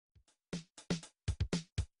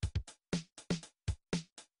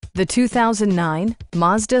The 2009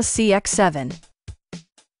 Mazda CX-7.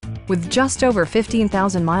 With just over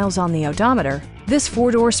 15,000 miles on the odometer, this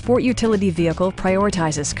four-door sport utility vehicle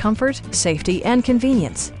prioritizes comfort, safety, and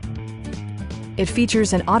convenience. It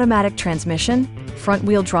features an automatic transmission,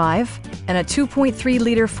 front-wheel drive, and a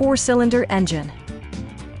 2.3-liter four-cylinder engine.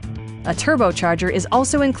 A turbocharger is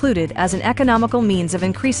also included as an economical means of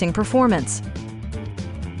increasing performance.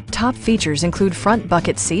 Top features include front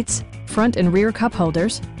bucket seats, front and rear cup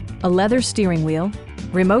holders, a leather steering wheel,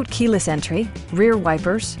 remote keyless entry, rear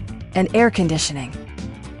wipers, and air conditioning.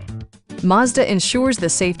 Mazda ensures the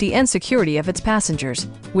safety and security of its passengers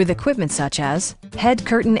with equipment such as head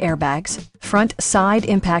curtain airbags, front side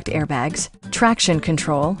impact airbags, traction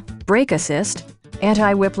control, brake assist,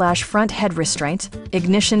 anti-whiplash front head restraints,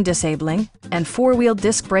 ignition disabling, and four-wheel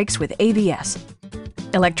disc brakes with ABS.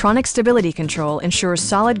 Electronic stability control ensures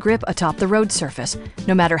solid grip atop the road surface,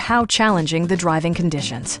 no matter how challenging the driving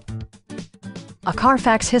conditions. A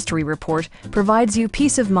Carfax history report provides you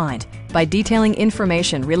peace of mind by detailing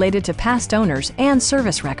information related to past owners and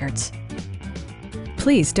service records.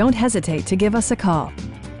 Please don't hesitate to give us a call.